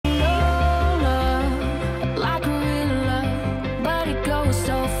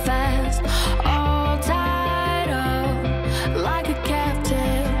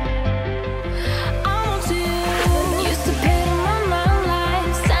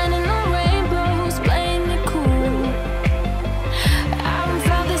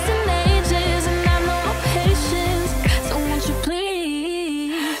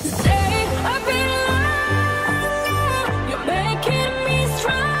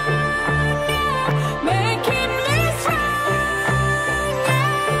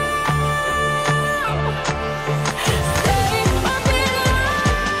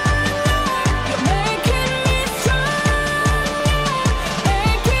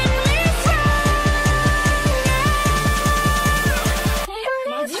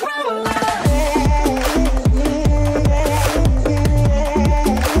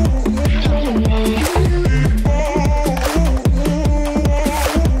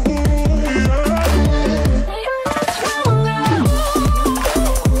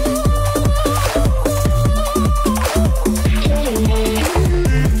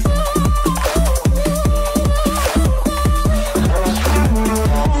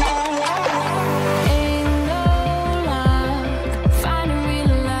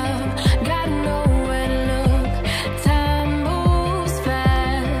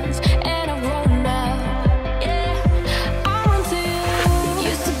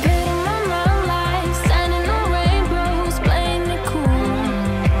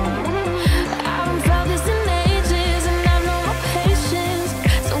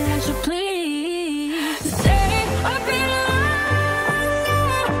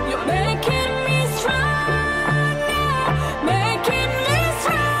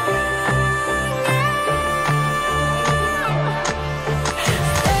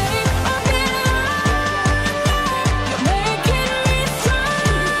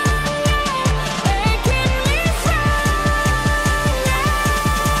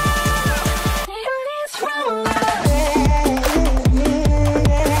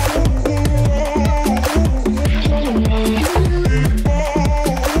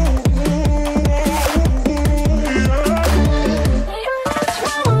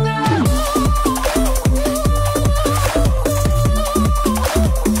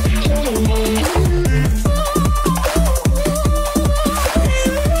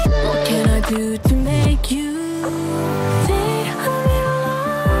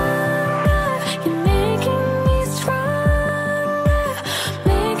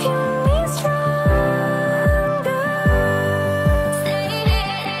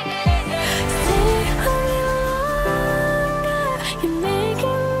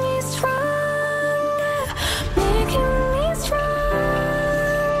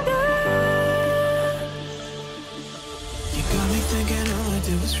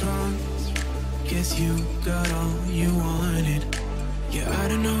wrong. Guess you got all you wanted. Yeah, I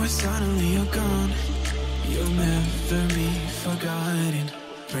don't know why suddenly you're gone. You'll never be forgotten.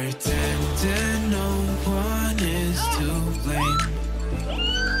 Pretending no one is to blame.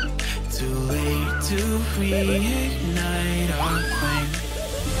 Too late to reignite our flame.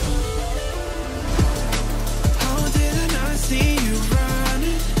 How did I not see you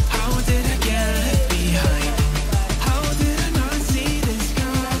running? How did I get left behind? How did I not see this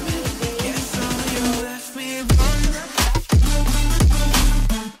coming? Guess all you left me wrong.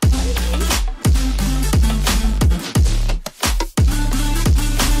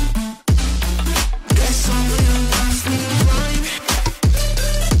 Guess all you left me wrong.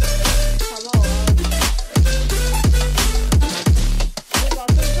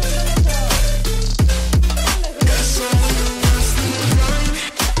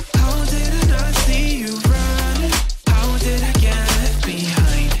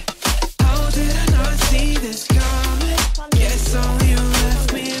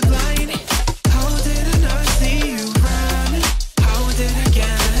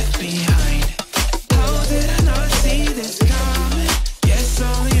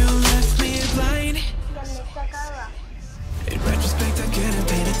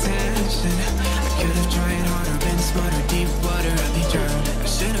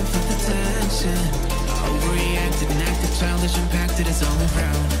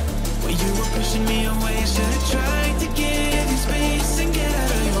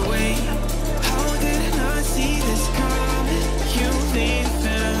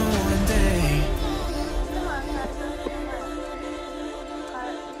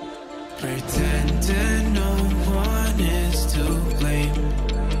 Pretending no one is to blame.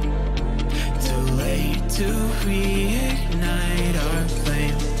 Too late to reignite our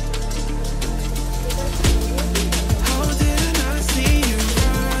flame. How did I not see you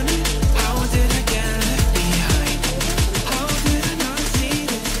running? How did I get left behind? How did I not see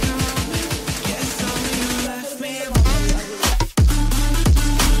this coming? Guess all you left me wrong.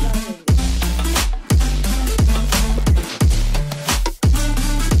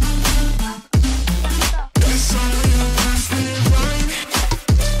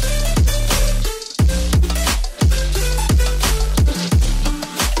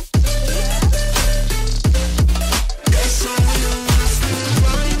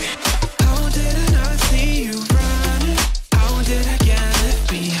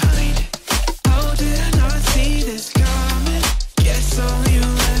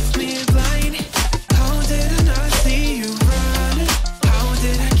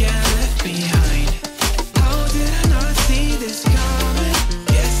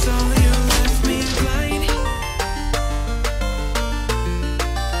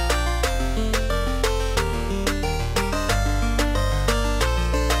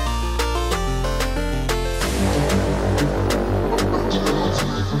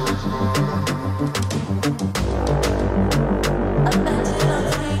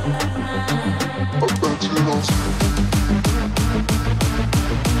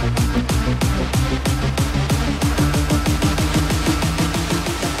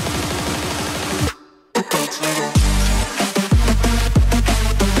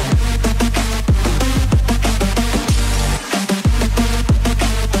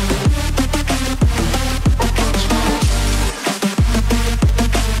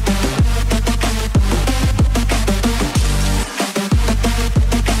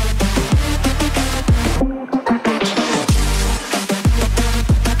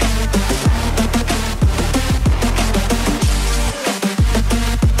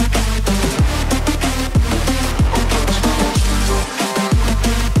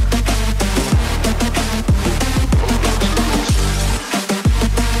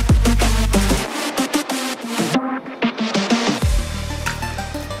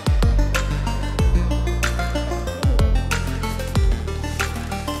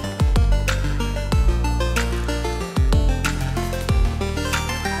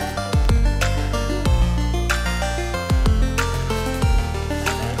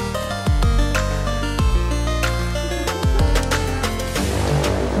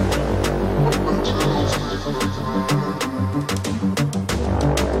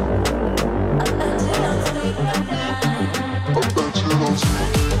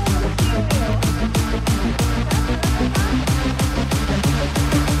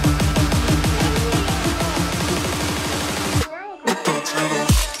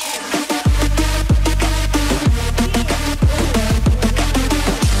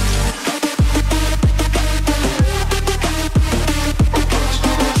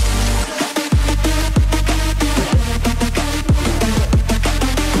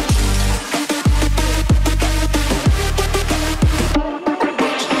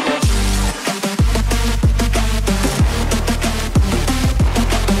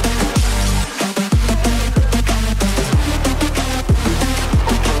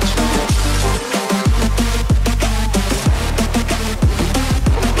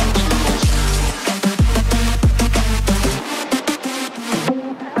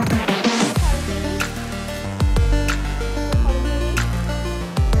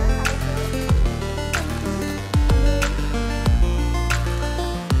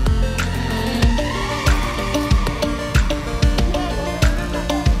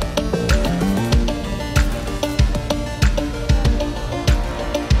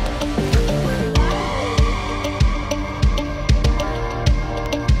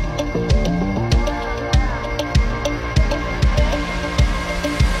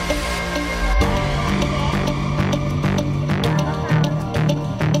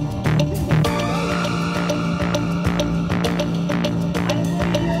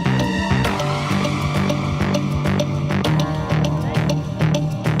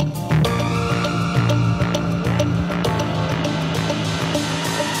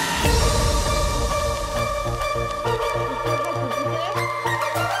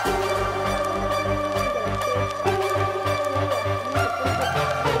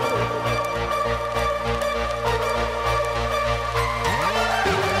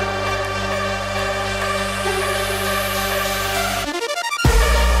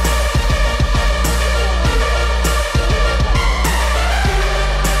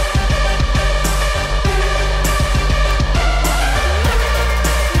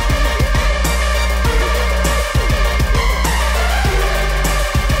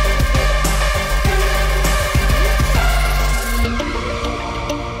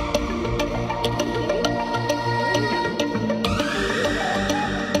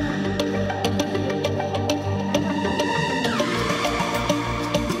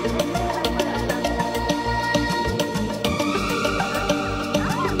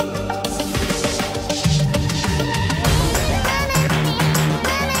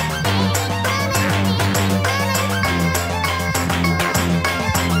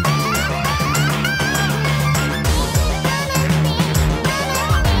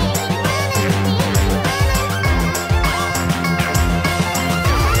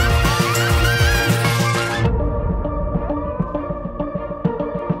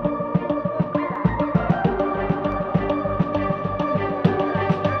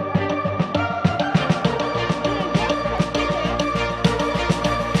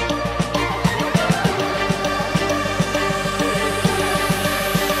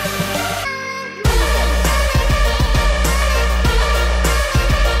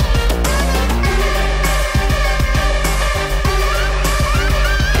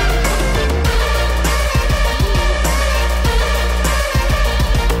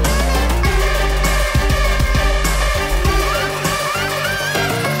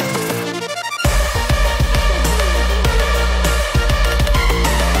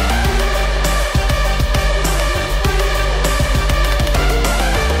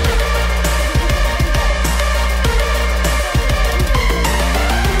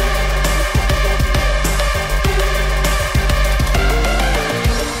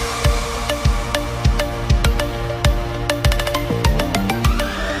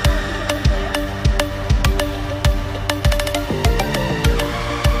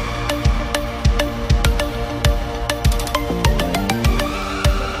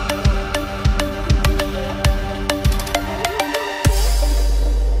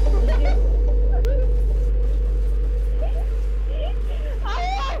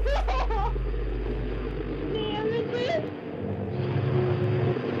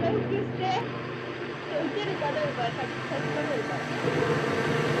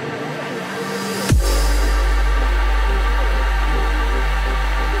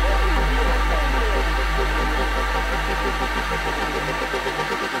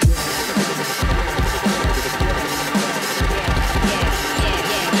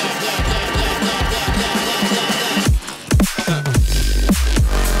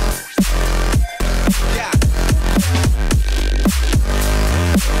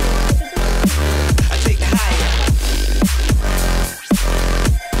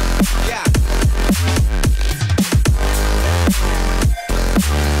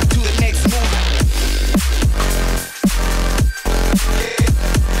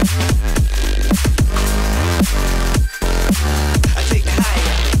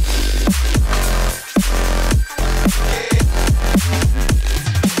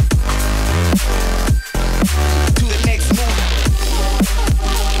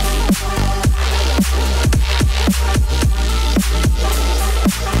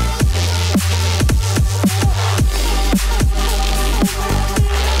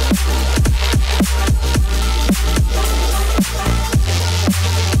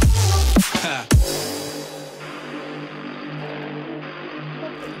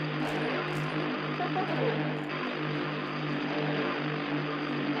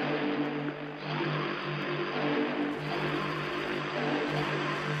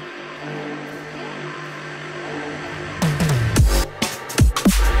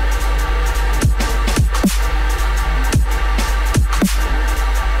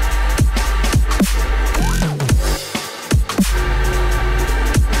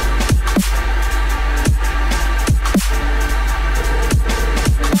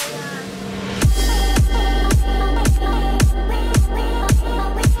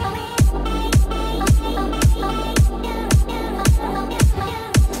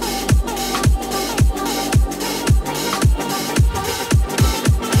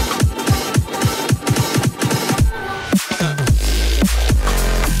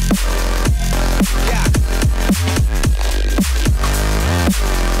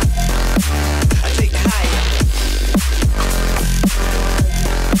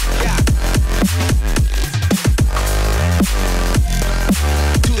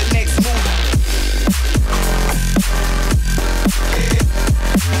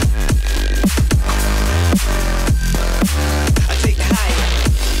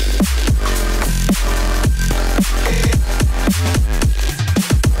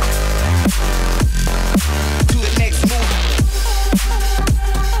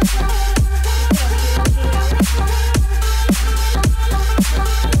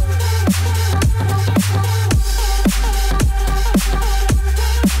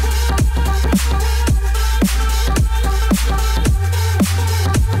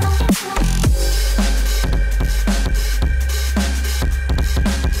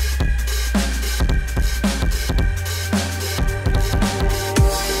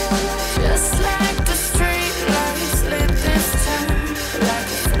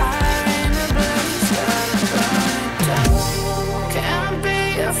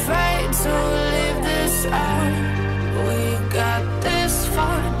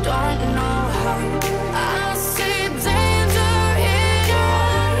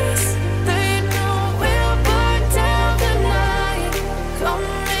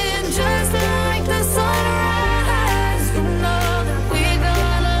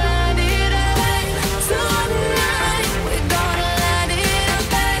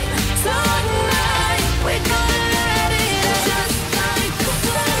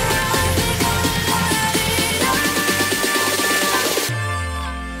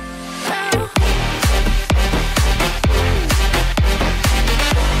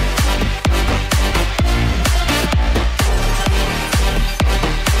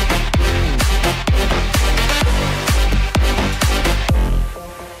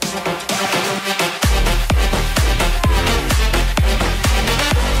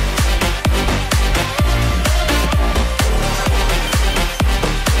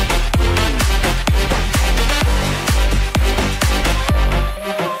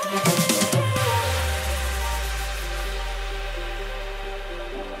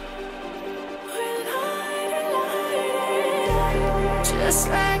 Just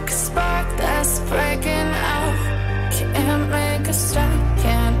like a spark that's breaking out. Can't make a stop,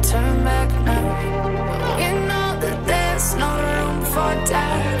 can't turn back now. We know that there's no room for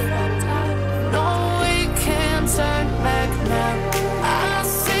doubt. No, we can't turn back now. I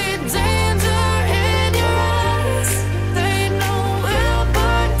see danger in your eyes. They know we'll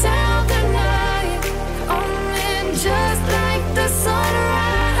burn down the night. Coming just like the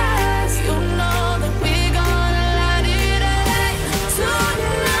sunrise. You know that we're gonna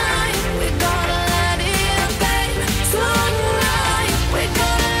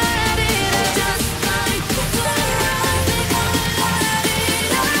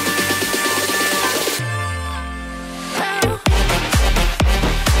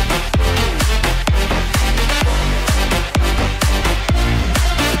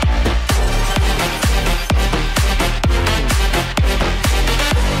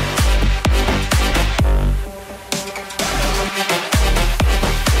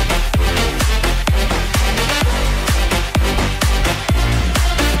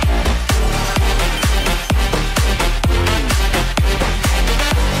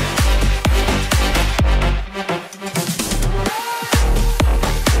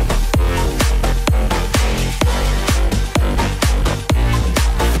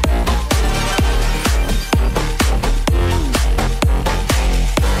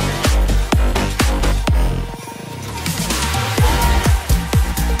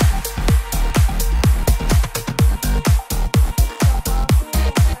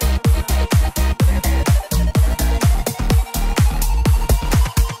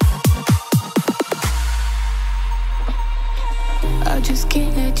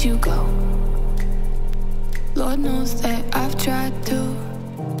let you go. Lord knows that I've tried to.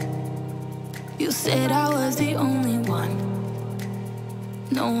 You said I was the only one.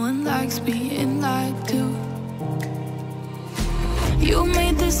 No one likes being lied to. You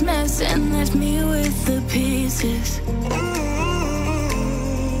made this mess and left me with the pieces.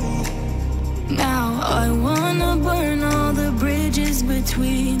 Now I wanna burn all the bridges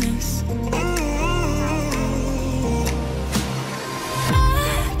between us.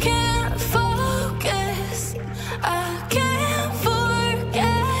 I can't focus, I can't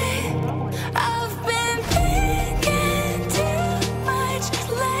forget. I've been thinking too much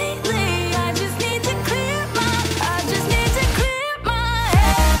lately. I just need to clear my head. I just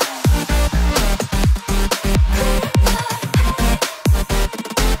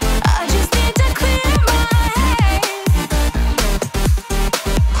need to clear my head.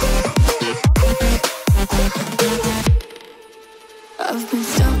 I've been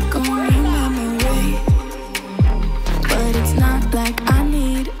stuck on your memory, but it's not like I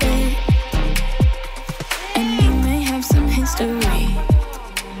need it. And we may have some history,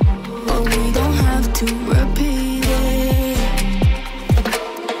 but we don't have to repeat.